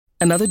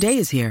Another day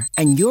is here,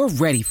 and you're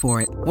ready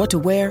for it. What to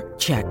wear?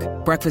 Check.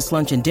 Breakfast,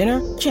 lunch, and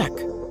dinner? Check.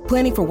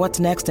 Planning for what's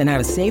next and how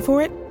to save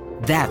for it?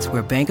 That's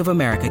where Bank of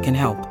America can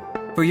help.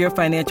 For your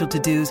financial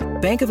to-dos,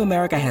 Bank of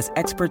America has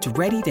experts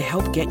ready to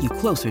help get you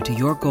closer to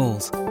your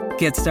goals.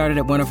 Get started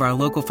at one of our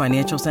local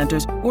financial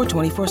centers or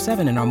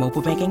 24/7 in our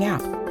mobile banking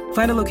app.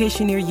 Find a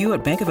location near you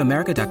at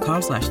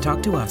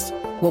bankofamerica.com/talktous.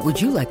 What would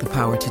you like the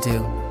power to do?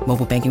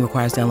 Mobile banking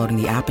requires downloading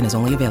the app and is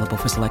only available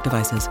for select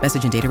devices.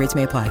 Message and data rates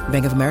may apply.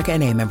 Bank of America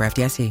N.A., member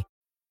FDIC.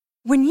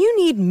 When you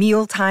need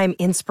mealtime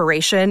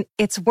inspiration,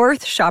 it's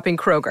worth shopping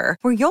Kroger,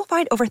 where you'll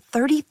find over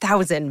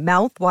 30,000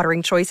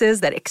 mouth-watering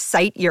choices that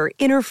excite your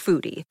inner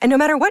foodie. And no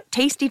matter what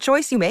tasty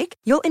choice you make,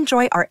 you'll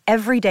enjoy our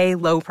everyday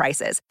low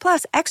prices,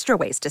 plus extra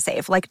ways to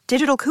save, like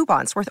digital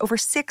coupons worth over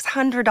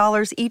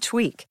 $600 each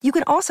week. You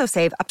can also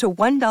save up to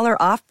 $1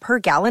 off per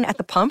gallon at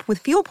the pump with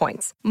fuel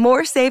points.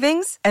 More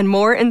savings and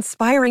more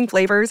inspiring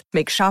flavors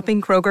make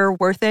shopping Kroger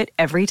worth it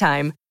every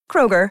time.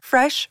 Kroger,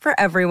 fresh for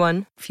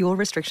everyone. Fuel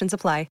restrictions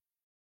apply.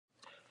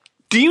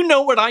 Do you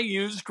know what I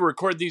use to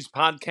record these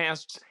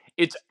podcasts?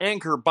 It's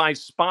Anchor by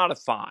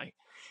Spotify.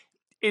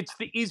 It's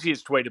the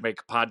easiest way to make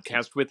a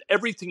podcast with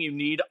everything you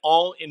need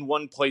all in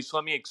one place.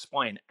 Let me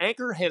explain.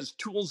 Anchor has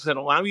tools that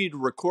allow you to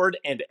record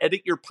and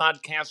edit your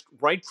podcast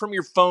right from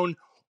your phone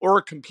or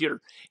a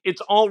computer. It's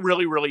all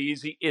really, really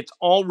easy. It's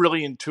all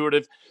really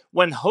intuitive.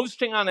 When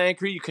hosting on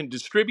Anchor, you can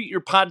distribute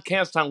your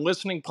podcast on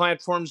listening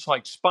platforms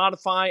like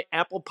Spotify,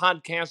 Apple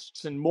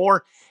Podcasts, and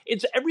more.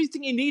 It's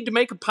everything you need to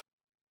make a podcast.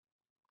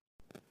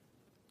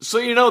 So,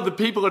 the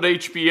people at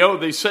HBO,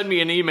 they send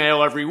me an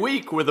email every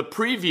week with a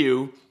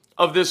preview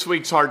of this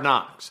week's Hard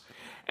Knocks.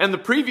 And the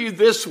preview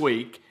this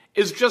week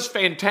is just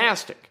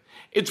fantastic.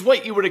 It's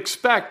what you would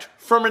expect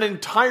from an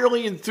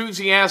entirely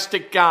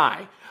enthusiastic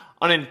guy,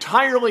 an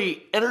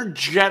entirely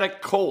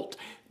energetic Colt.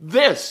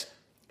 This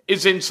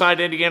is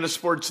Inside Indiana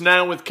Sports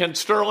Now with Kent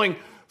Sterling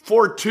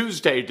for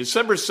Tuesday,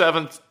 December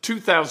 7th,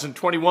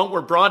 2021.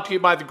 We're brought to you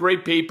by the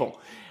great people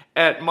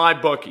at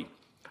MyBookie.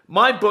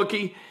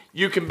 MyBookie,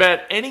 you can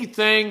bet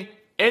anything,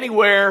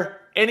 anywhere,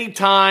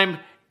 anytime,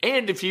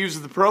 and if you use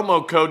the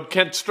promo code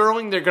Kent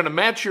Sterling, they're going to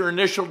match your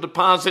initial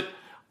deposit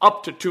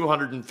up to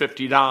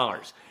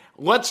 $250.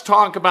 Let's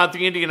talk about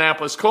the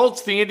Indianapolis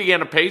Colts, the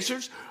Indiana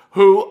Pacers,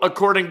 who,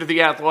 according to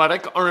The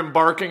Athletic, are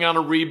embarking on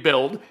a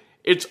rebuild.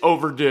 It's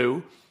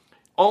overdue.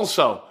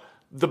 Also,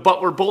 the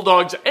Butler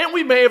Bulldogs, and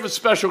we may have a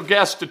special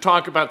guest to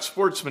talk about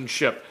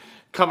sportsmanship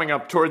coming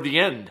up toward the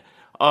end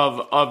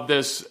of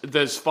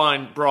this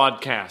fine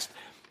broadcast.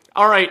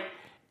 All right,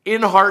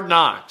 in Hard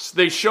Knocks,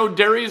 they showed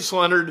Darius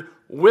Leonard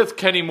with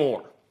Kenny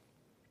Moore.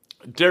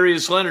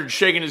 Darius Leonard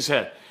shaking his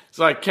head. It's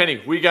like,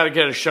 Kenny, we got to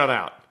get a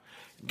shutout.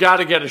 Got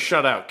to get a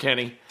shutout,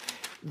 Kenny.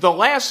 The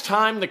last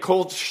time the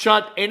Colts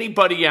shut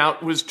anybody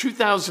out was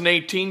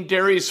 2018.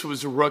 Darius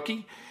was a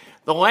rookie.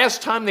 The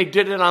last time they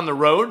did it on the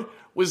road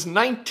was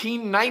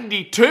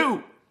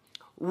 1992.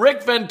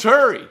 Rick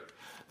Venturi,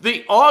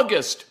 the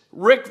August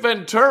Rick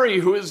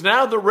Venturi, who is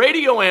now the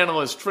radio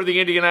analyst for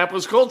the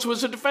Indianapolis Colts,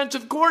 was a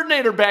defensive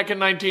coordinator back in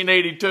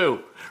 1982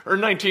 or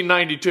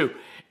 1992.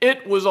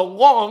 It was a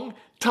long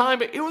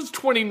time. It was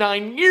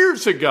 29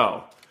 years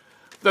ago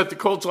that the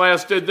Colts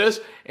last did this,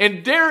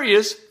 and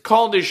Darius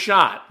called his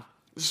shot.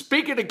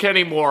 Speaking of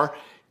Kenny Moore,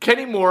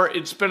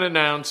 it's been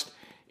announced,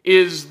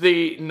 is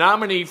the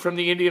nominee from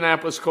the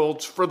Indianapolis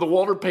Colts for the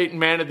Walter Payton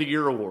Man of the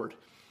Year Award.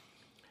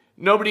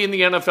 Nobody in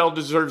the NFL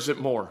deserves it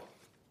more.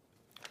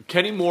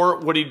 Kenny Moore,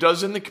 what he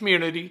does in the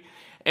community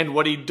and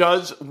what he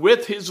does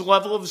with his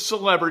level of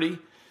celebrity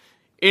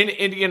in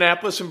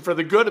Indianapolis and for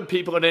the good of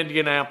people in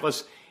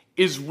Indianapolis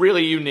is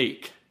really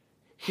unique.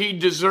 He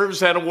deserves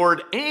that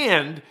award,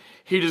 and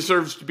he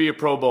deserves to be a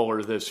Pro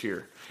Bowler this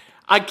year.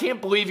 I can't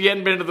believe he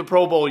hadn't been to the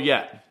Pro Bowl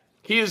yet.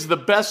 He is the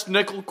best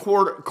nickel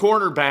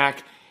cornerback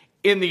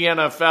in the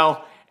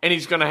NFL, and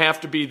he's going to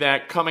have to be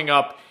that coming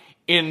up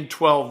in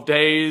 12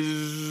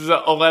 days,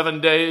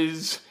 11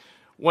 days,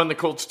 when the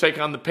Colts take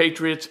on the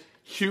Patriots.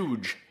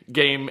 Huge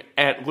game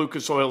at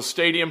Lucas Oil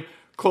Stadium.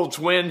 Colts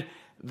win.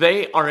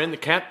 They are in the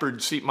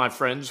catbird seat, my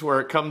friends,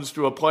 where it comes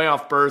to a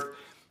playoff berth.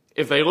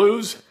 If they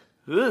lose,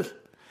 there's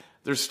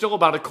still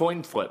about a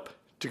coin flip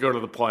to go to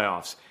the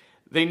playoffs.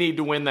 They need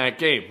to win that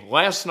game.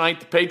 Last night,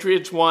 the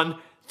Patriots won,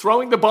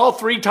 throwing the ball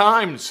 3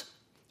 times.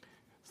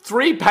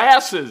 3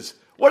 passes.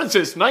 What is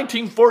this,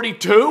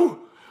 1942?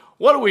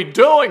 What are we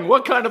doing?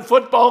 What kind of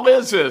football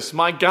is this?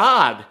 My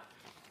God.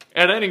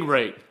 At any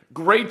rate,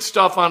 great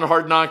stuff on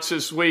Hard Knocks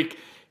this week.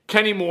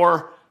 Kenny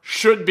Moore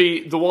should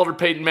be the Walter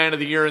Payton Man of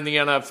the Year in the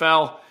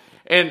NFL,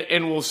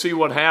 and we'll see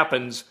what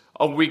happens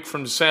a week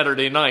from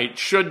Saturday night.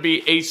 Should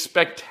be a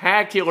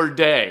spectacular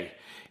day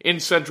in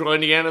Central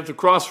Indiana. The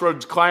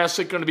Crossroads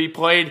Classic going to be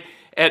played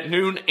at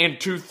noon and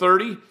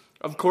 2:30.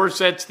 Of course,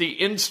 that's the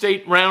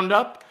in-state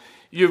roundup.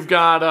 You've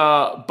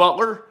got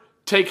Butler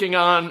taking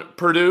on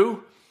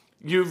Purdue.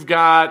 You've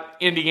got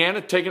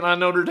Indiana taking on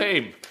Notre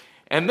Dame.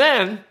 And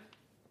then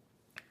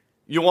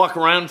you walk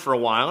around for a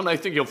while, and I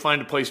think you'll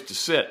find a place to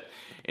sit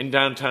in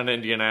downtown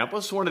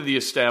Indianapolis, one of the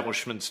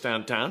establishments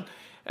downtown.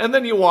 And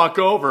then you walk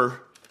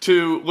over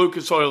to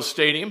Lucas Oil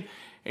Stadium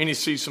and you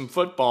see some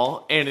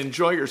football and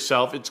enjoy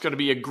yourself. It's going to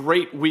be a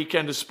great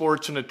weekend of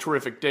sports and a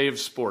terrific day of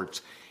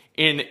sports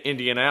in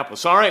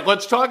Indianapolis. All right,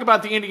 let's talk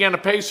about the Indiana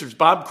Pacers.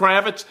 Bob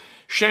Kravitz,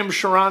 Shams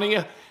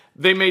Charania,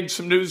 they made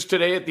some news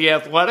today at The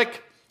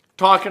Athletic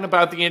talking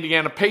about the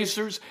Indiana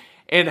Pacers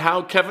and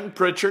how Kevin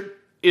Pritchard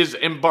is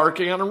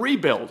embarking on a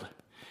rebuild.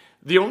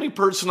 The only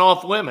person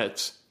off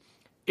limits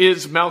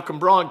is Malcolm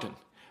Brogdon,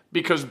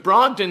 because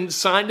Brogdon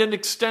signed an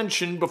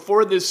extension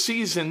before this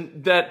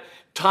season that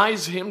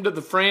ties him to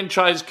the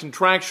franchise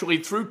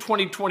contractually through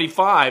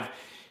 2025.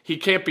 He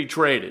can't be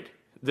traded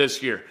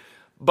this year.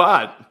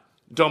 But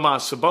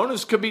Domas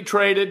Sabonis could be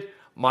traded.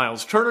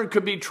 Miles Turner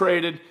could be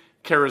traded.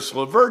 Caris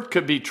LeVert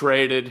could be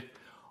traded.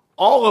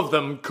 All of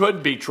them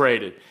could be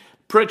traded.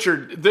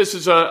 Pritchard, this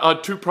is a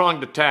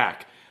two-pronged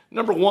attack.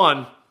 Number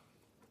one,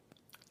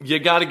 you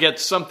got to get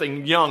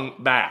something young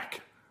back,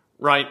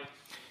 right?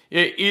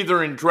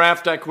 Either in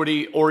draft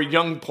equity or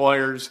young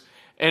players,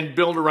 and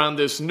build around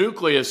this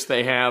nucleus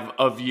they have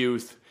of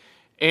youth.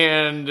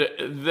 And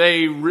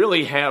they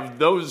really have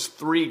those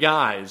three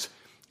guys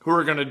who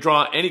are going to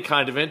draw any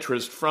kind of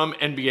interest from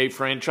NBA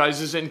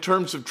franchises in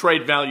terms of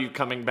trade value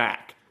coming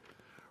back,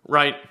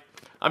 right?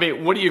 I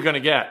mean, what are you going to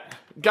get?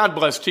 God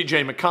bless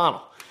TJ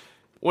McConnell.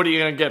 What are you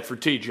going to get for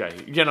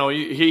TJ? You know,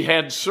 he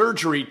had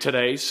surgery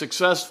today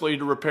successfully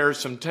to repair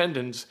some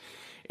tendons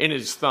in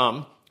his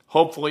thumb.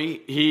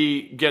 Hopefully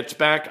he gets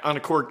back on the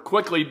court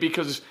quickly,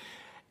 because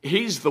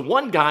he's the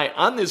one guy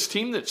on this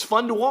team that's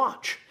fun to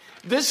watch.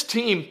 This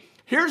team,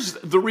 here's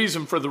the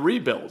reason for the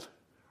rebuild,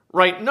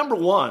 right? Number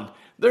one,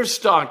 they're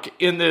stuck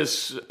in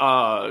this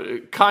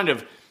kind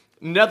of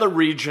nether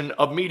region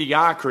of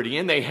mediocrity,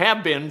 and they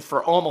have been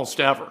for almost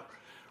ever,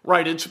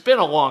 right? It's been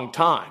a long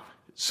time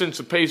since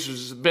the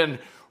Pacers have been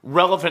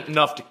relevant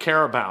enough to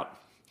care about.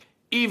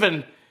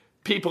 Even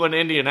people in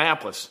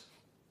Indianapolis,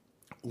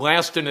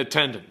 last in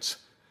attendance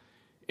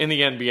in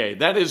the NBA.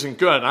 That isn't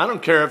good. I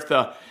don't care if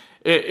the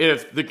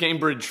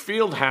Gainbridge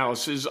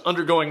Fieldhouse is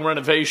undergoing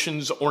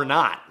renovations or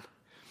not.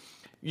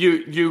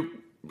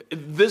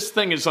 This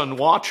thing is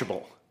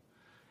unwatchable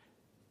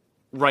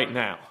right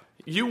now.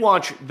 You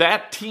watch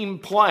that team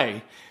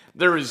play,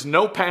 there is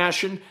no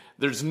passion,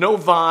 there's no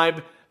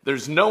vibe,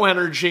 there's no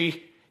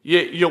energy.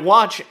 You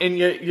watch and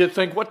you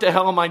think, what the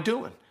hell am I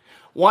doing?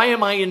 Why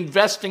am I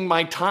investing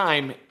my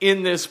time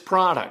in this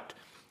product?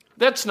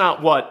 That's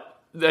not what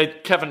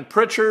Kevin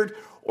Pritchard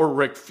or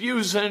Rick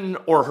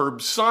Fuson or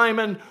Herb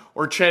Simon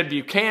or Chad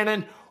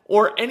Buchanan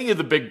or any of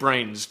the big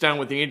brains down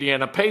with the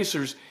Indiana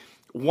Pacers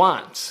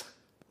wants,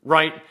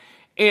 right?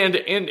 And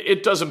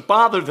it doesn't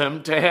bother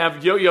them to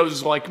have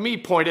yo-yos like me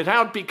point it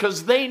out,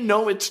 because they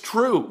know it's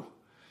true.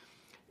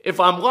 If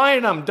I'm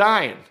lying, I'm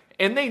dying.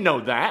 And they know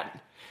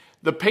that.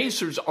 The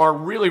Pacers are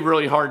really,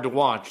 really hard to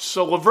watch.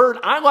 So LeVert,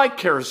 I like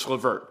Caris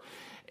LeVert.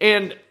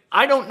 And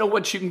I don't know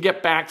what you can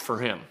get back for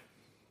him,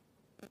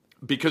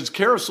 because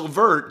Caris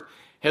LeVert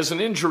has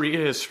an injury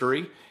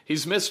history.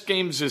 He's missed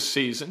games this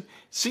season.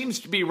 Seems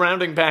to be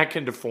rounding back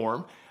into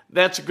form.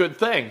 That's a good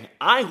thing.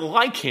 I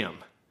like him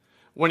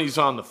when he's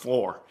on the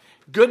floor.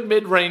 Good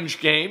mid-range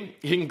game.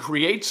 He can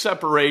create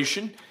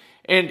separation,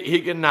 and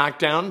he can knock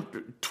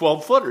down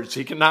 12-footers.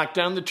 He can knock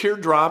down the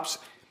teardrops.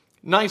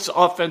 Nice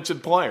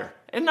offensive player,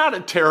 and not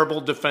a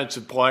terrible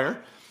defensive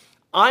player.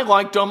 I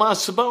like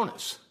Domas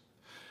Sabonis.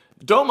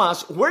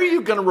 Domas, where are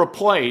you going to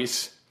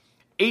replace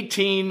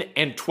 18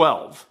 and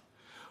 12?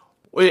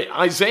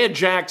 Isaiah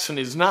Jackson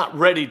is not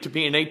ready to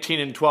be an 18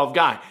 and 12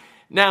 guy.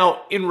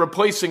 Now, in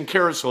replacing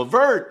Caris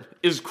LeVert,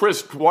 is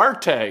Chris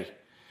Duarte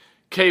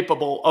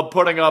capable of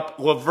putting up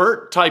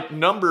LeVert-type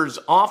numbers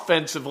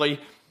offensively,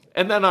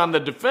 and then on the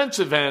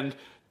defensive end,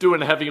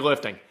 doing heavy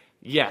lifting?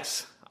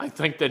 Yes, I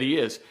think that he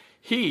is.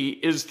 He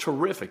is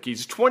terrific.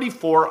 He's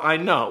 24, I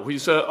know.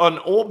 He's an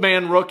old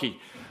man rookie.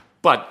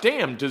 But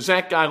damn, does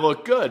that guy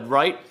look good,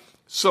 right?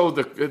 So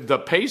the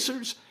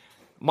Pacers,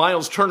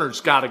 Miles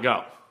Turner's got to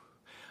go.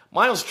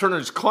 Miles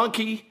Turner's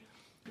clunky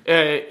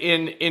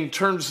in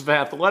terms of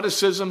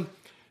athleticism,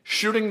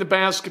 shooting the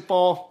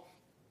basketball.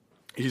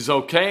 He's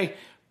okay.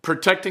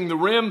 Protecting the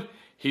rim,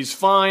 he's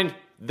fine.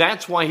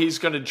 That's why he's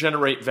going to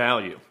generate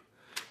value.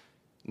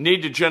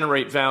 Need to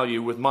generate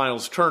value with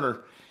Miles Turner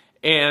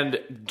and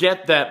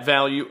get that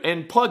value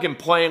and plug and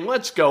play, and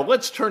let's go.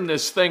 Let's turn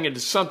this thing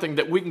into something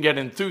that we can get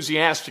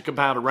enthusiastic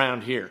about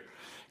around here.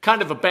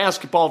 Kind of a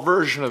basketball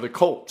version of the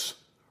Colts,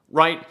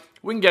 right?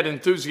 We can get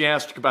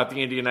enthusiastic about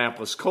the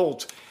Indianapolis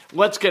Colts.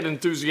 Let's get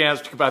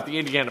enthusiastic about the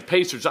Indiana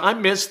Pacers. I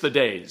miss the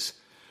days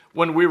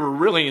when we were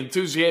really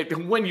enthusiastic,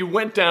 when you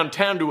went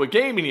downtown to a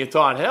game and you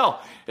thought,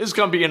 hell, this is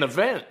going to be an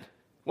event.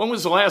 When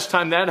was the last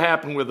time that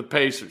happened with the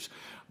Pacers?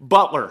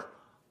 Butler,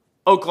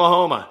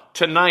 Oklahoma,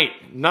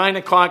 tonight, 9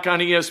 o'clock on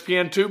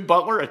ESPN2.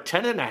 Butler, a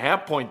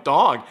 10.5-point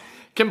dog.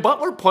 Can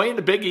Butler play in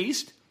the Big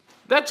East?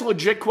 That's a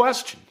legit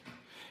question.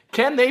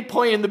 Can they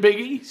play in the Big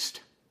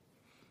East?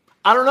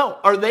 I don't know.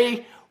 Are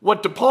they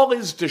what DePaul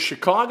is to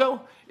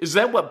Chicago? Is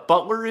that what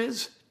Butler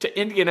is to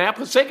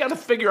Indianapolis? They got to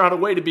figure out a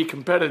way to be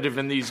competitive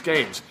in these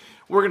games.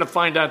 We're going to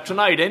find out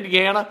tonight.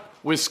 Indiana,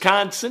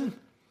 Wisconsin,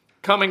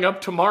 coming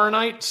up tomorrow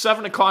night,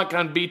 7 o'clock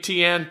on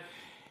BTN.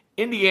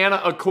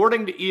 Indiana,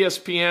 according to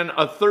ESPN,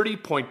 a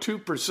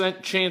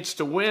 30.2% chance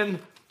to win.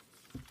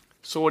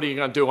 So what are you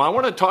going to do? I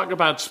want to talk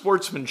about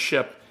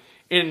sportsmanship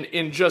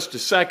in just a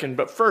second.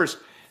 But first,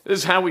 this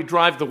is how we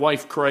drive the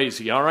wife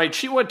crazy, all right?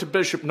 She went to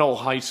Bishop Noll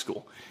High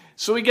School.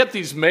 So we get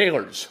these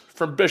mailers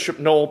from Bishop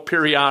Noll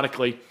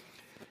periodically.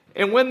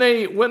 And when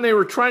they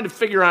were trying to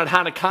figure out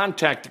how to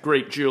contact the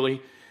great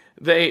Julie,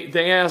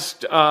 they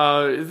asked,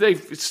 they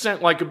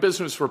sent like a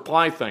business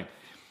reply thing.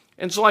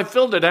 And so I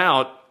filled it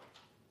out.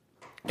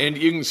 And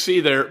you can see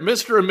there,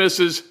 Mr. and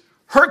Mrs.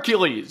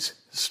 Hercules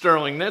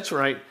Sterling. That's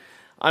right.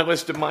 I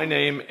listed my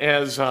name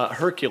as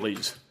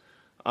Hercules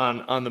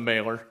on the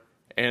mailer.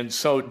 And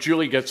so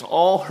Julie gets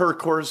all her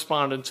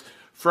correspondence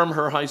from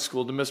her high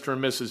school to Mr.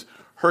 and Mrs.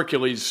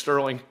 Hercules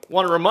Sterling.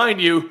 Want to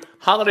remind you,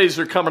 holidays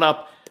are coming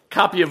up.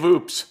 Copy of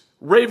Oops.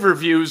 Rave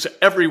reviews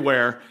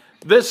everywhere.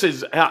 This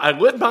is, I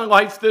lived my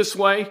life this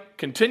way,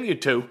 continue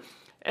to,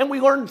 and we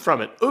learned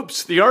from it.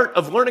 Oops, the art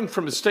of learning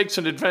from mistakes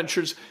and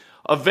adventures,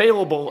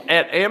 available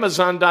at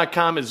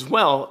Amazon.com as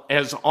well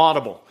as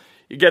Audible.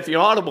 You get the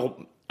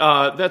Audible,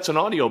 that's an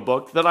audio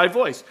book that I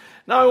voice.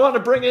 Now I want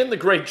to bring in the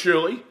great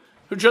Julie,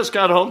 who just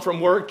got home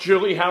from work.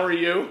 Julie, how are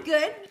you?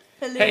 Good.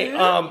 Hello. Hey,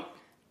 I'll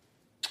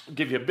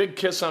give you a big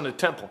kiss on the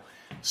temple.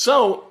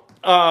 So,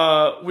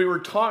 we were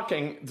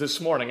talking this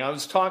morning. I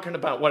was talking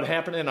about what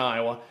happened in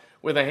Iowa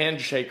with a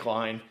handshake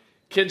line.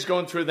 Kids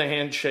going through the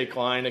handshake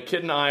line. A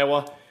kid in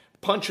Iowa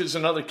punches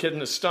another kid in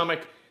the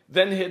stomach,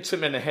 then hits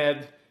him in the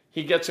head.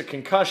 He gets a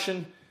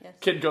concussion. Yes.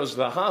 Kid goes to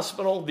the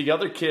hospital. The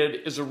other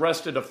kid is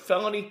arrested, a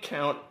felony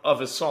count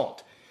of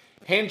assault.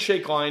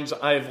 Handshake lines,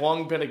 I have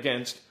long been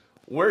against.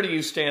 Where do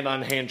you stand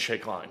on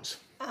handshake lines?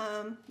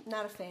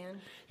 Not a fan.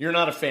 You're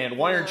not a fan.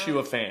 Why aren't you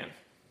a fan?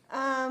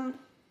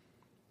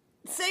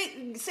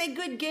 Say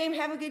good game,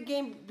 have a good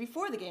game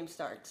before the game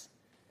starts.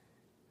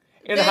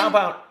 And then how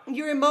about...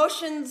 your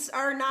emotions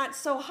are not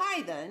so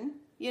high then,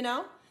 you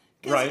know?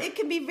 Because right. It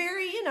can be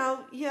very,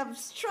 you have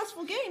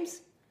stressful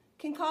games.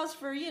 Can cause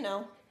for,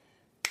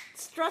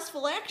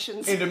 stressful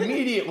actions. And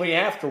immediately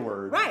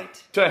afterward.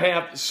 Right.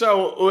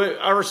 So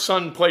our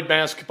son played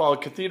basketball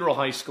at Cathedral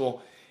High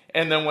School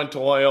and then went to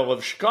Loyola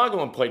of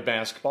Chicago and played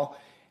basketball.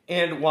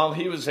 And while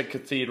he was at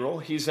Cathedral,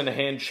 he's in a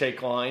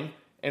handshake line.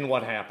 And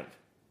what happened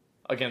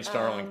against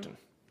Arlington?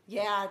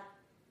 Yeah,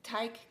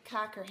 Tyke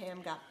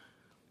Cockerham got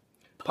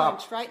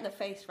punched right in the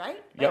face,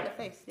 right? Right in the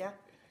face, yeah.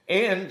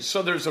 And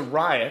so there's a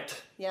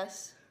riot.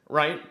 Yes.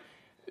 Right?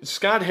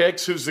 Scott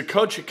Hicks, who's the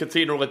coach at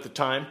Cathedral at the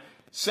time,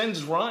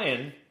 sends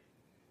Ryan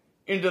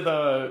into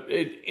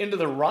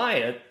the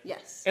riot.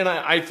 Yes. And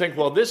I think,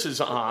 well, this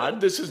is odd.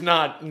 This is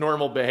not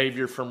normal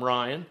behavior from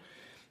Ryan.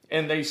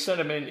 And they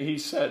sent him in. He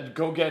said,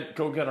 go get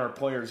our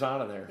players out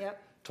of there.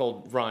 Yep.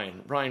 Told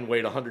Ryan. Ryan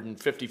weighed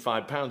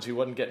 155 pounds. He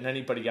wasn't getting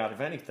anybody out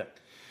of anything.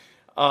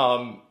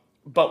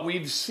 But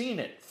we've seen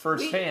it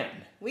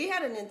firsthand. We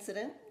had an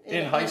incident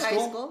in high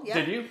school. Yeah.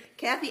 Did you?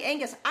 Kathy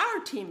Angus,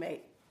 our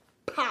teammate,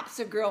 pops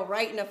a girl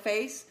right in the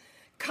face.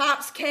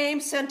 Cops came,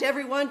 sent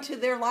everyone to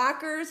their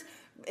lockers.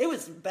 It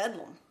was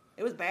bedlam.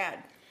 It was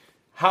bad.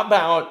 How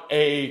about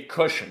a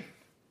cushion?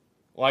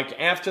 Like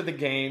after the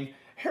game,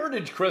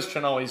 Heritage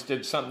Christian always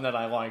did something that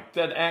I liked,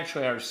 that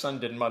actually our son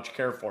didn't much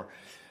care for.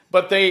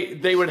 But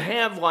they would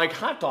have like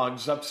hot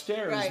dogs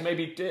upstairs. Right.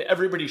 Maybe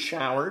everybody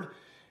showered.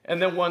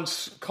 And then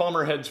once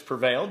calmer heads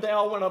prevailed, they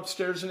all went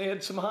upstairs and they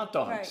had some hot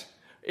dogs. Right.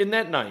 Isn't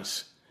that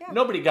nice? Yeah.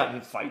 Nobody got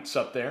in fights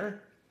up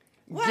there.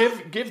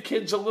 Well, give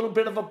kids a little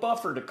bit of a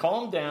buffer to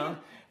calm down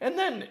and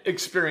then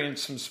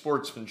experience some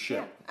sportsmanship.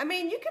 Yeah. I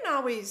mean, you can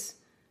always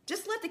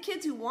just let the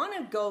kids who want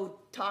to go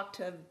talk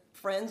to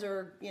friends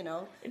or,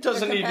 It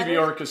doesn't need to be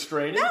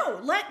orchestrated. No,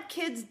 let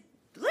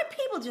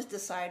people just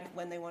decide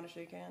when they want to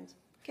shake hands.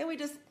 Can we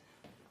just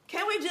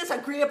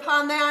agree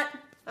upon that?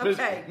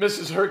 Okay.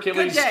 Mrs.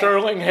 Hercules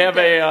Sterling, have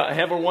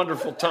a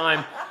wonderful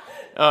time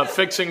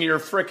fixing your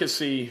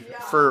fricassee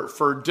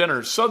for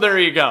dinner. So there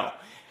you go.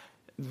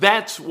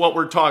 That's what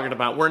we're talking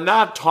about. We're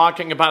not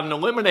talking about an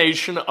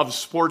elimination of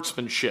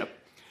sportsmanship.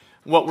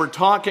 What we're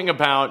talking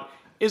about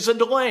is a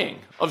delaying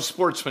of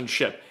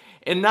sportsmanship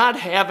and not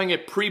having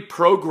it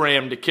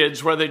pre-programmed to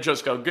kids where they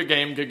just go, good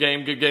game, good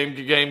game, good game,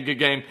 good game, good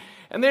game,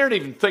 and they aren't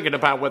even thinking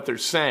about what they're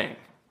saying.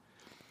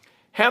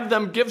 Have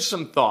them give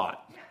some thought.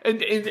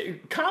 And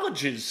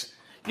colleges,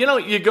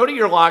 you go to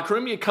your locker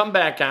room, you come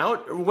back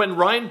out. When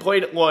Ryan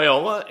played at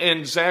Loyola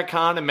and Zach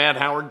Hahn and Matt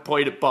Howard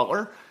played at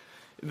Butler,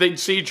 they'd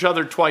see each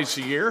other twice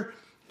a year.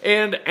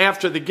 And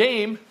after the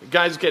game,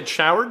 guys get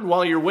showered.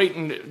 While you're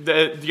waiting,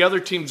 the other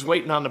team's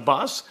waiting on the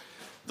bus.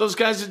 Those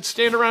guys would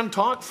stand around and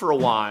talk for a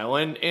while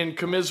and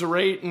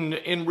commiserate and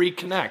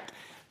reconnect.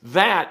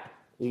 That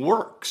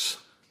works.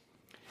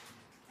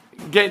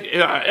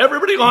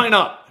 Everybody line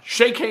up.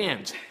 Shake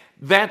hands.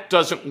 That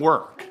doesn't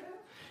work.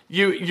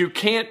 You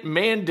can't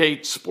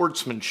mandate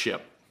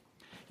sportsmanship.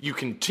 You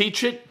can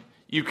teach it.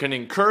 You can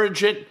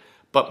encourage it.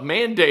 But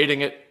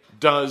mandating it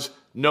does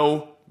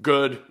no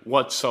good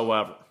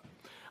whatsoever.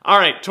 All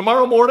right,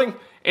 tomorrow morning,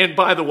 and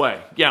by the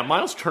way,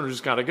 Miles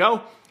Turner's got to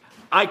go.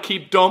 I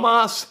keep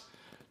Domas.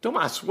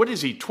 Domas, what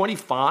is he,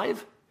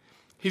 25?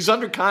 He's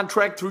under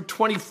contract through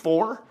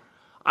 24.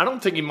 I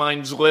don't think he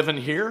minds living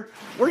here.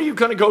 Where are you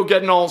going to go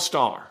get an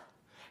all-star?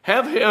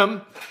 Have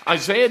him,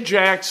 Isaiah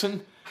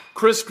Jackson,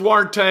 Chris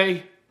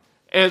Duarte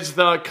as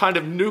the kind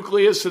of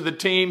nucleus of the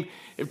team.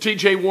 If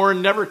TJ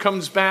Warren never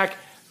comes back,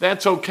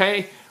 that's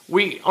okay.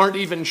 We aren't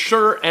even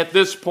sure at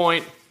this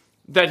point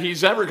that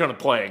he's ever going to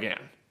play again.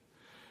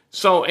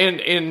 So,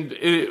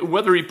 and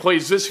whether he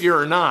plays this year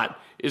or not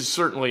is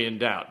certainly in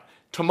doubt.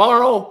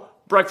 Tomorrow,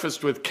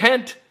 Breakfast with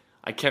Kent.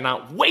 I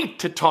cannot wait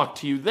to talk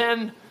to you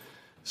then.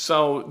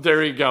 So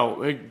there you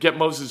go. Get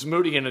Moses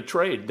Moody in a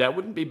trade. That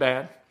wouldn't be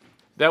bad.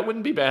 That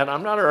wouldn't be bad.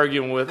 I'm not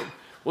arguing with him.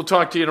 We'll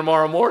talk to you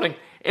tomorrow morning.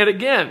 And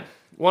again,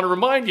 want to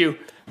remind you,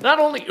 not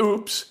only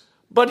oops,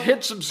 but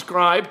hit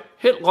subscribe,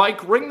 hit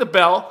like, ring the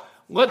bell.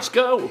 Let's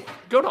go.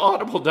 Go to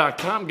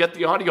audible.com, get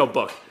the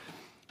audiobook.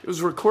 It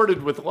was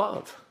recorded with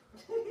love.